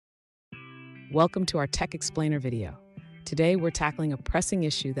Welcome to our Tech Explainer video. Today we're tackling a pressing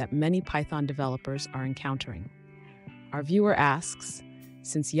issue that many Python developers are encountering. Our viewer asks,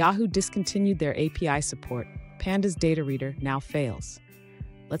 since Yahoo discontinued their API support, Pandas DataReader now fails.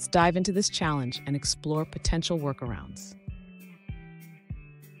 Let's dive into this challenge and explore potential workarounds.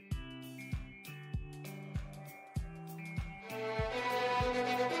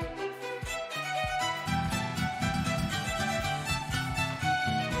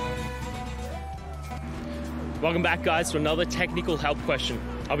 Welcome back, guys, to another technical help question.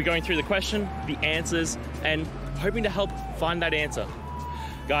 I'll be going through the question, the answers, and hoping to help find that answer.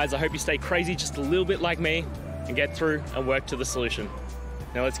 Guys, I hope you stay crazy just a little bit like me and get through and work to the solution.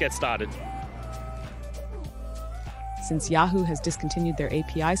 Now let's get started. Since Yahoo has discontinued their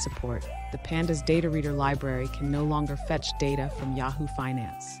API support, the Pandas DataReader library can no longer fetch data from Yahoo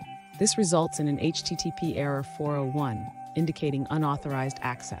Finance. This results in an HTTP error 401, indicating unauthorized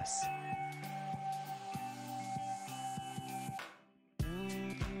access.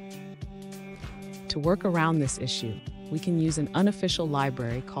 To work around this issue, we can use an unofficial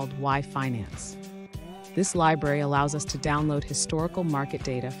library called Yahoo Finance. This library allows us to download historical market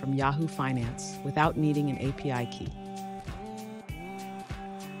data from Yahoo Finance without needing an API key.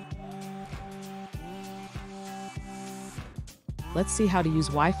 Let's see how to use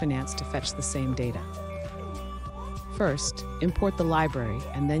Yahoo Finance to fetch the same data. First, import the library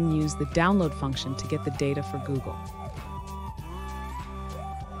and then use the download function to get the data for Google.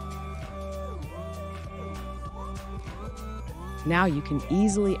 Now you can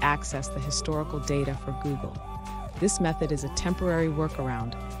easily access the historical data for Google. This method is a temporary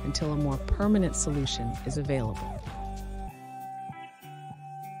workaround until a more permanent solution is available.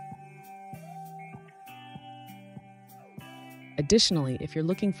 Additionally, if you're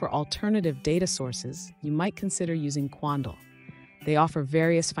looking for alternative data sources, you might consider using Quandl. They offer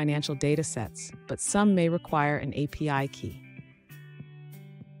various financial data sets, but some may require an API key.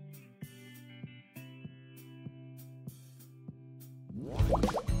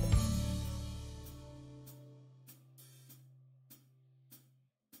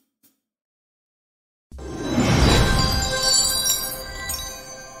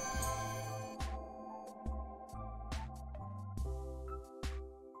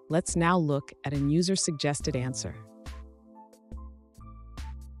 Let's now look at a user-suggested answer.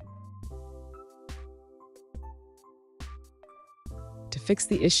 To fix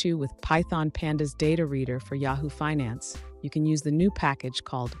the issue with Python Pandas DataReader for Yahoo Finance, you can use the new package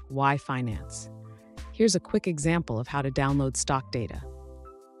called Yahoo Finance. Here's a quick example of how to download stock data.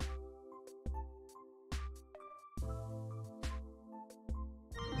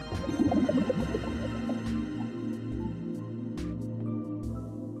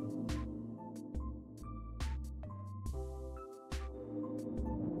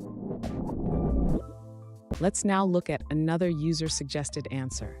 Let's now look at another user-suggested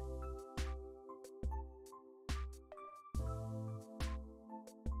answer.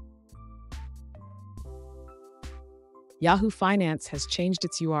 Yahoo Finance has changed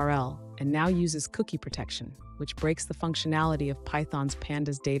its URL and now uses cookie protection, which breaks the functionality of Python's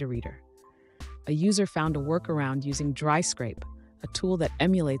Pandas DataReader. A user found a workaround using DryScrape, a tool that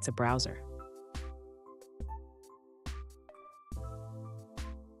emulates a browser.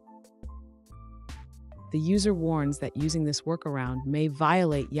 The user warns that using this workaround may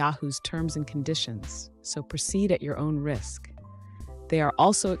violate Yahoo's terms and conditions, so proceed at your own risk. They are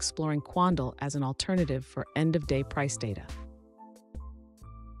also exploring Quandl as an alternative for end-of-day price data.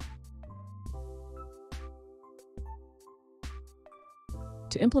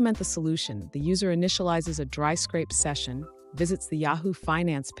 To implement the solution, the user initializes a DryScrape session, visits the Yahoo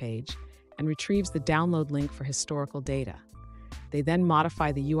Finance page, and retrieves the download link for historical data. They then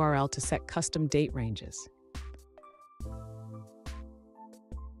modify the URL to set custom date ranges.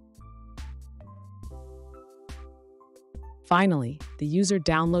 Finally, the user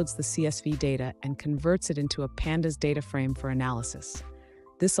downloads the CSV data and converts it into a Pandas data frame for analysis.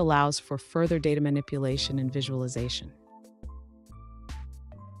 This allows for further data manipulation and visualization.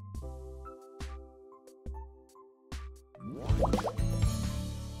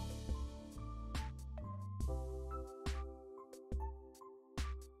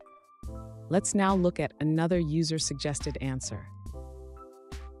 Let's now look at another user-suggested answer.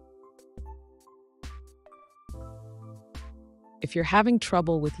 If you're having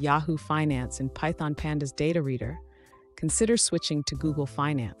trouble with Yahoo Finance and Python Pandas DataReader, consider switching to Google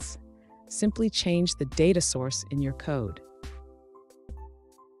Finance. Simply change the data source in your code.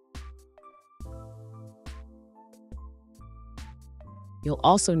 You'll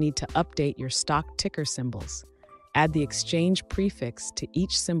also need to update your stock ticker symbols. Add the exchange prefix to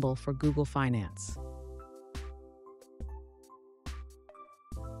each symbol for Google Finance.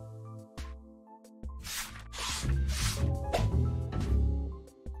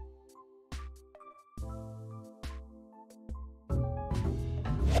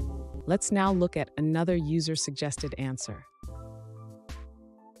 Let's now look at another user-suggested answer.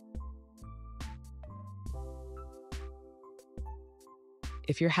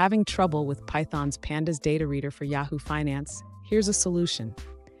 If you're having trouble with Python's Pandas DataReader for Yahoo Finance, here's a solution.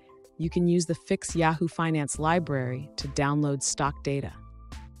 You can use the Fix Yahoo Finance library to download stock data.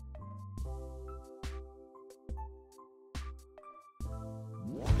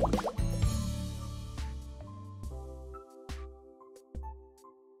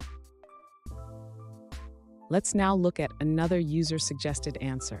 Let's now look at another user-suggested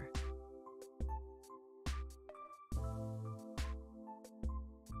answer.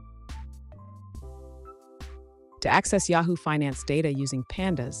 To access Yahoo Finance data using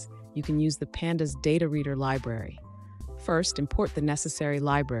Pandas, you can use the Pandas DataReader library. First, import the necessary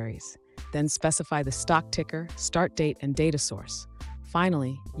libraries. Then specify the stock ticker, start date, and data source.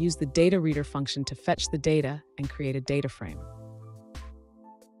 Finally, use the DataReader function to fetch the data and create a data frame.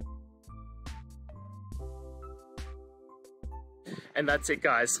 And that's it,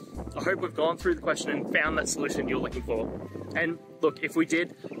 guys. I hope we've gone through the question and found that solution you're looking for. And look, if we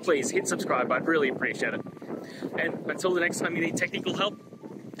did, please hit subscribe. I'd really appreciate it. And until the next time you need technical help,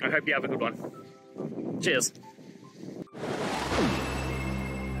 I hope you have a good one. Cheers.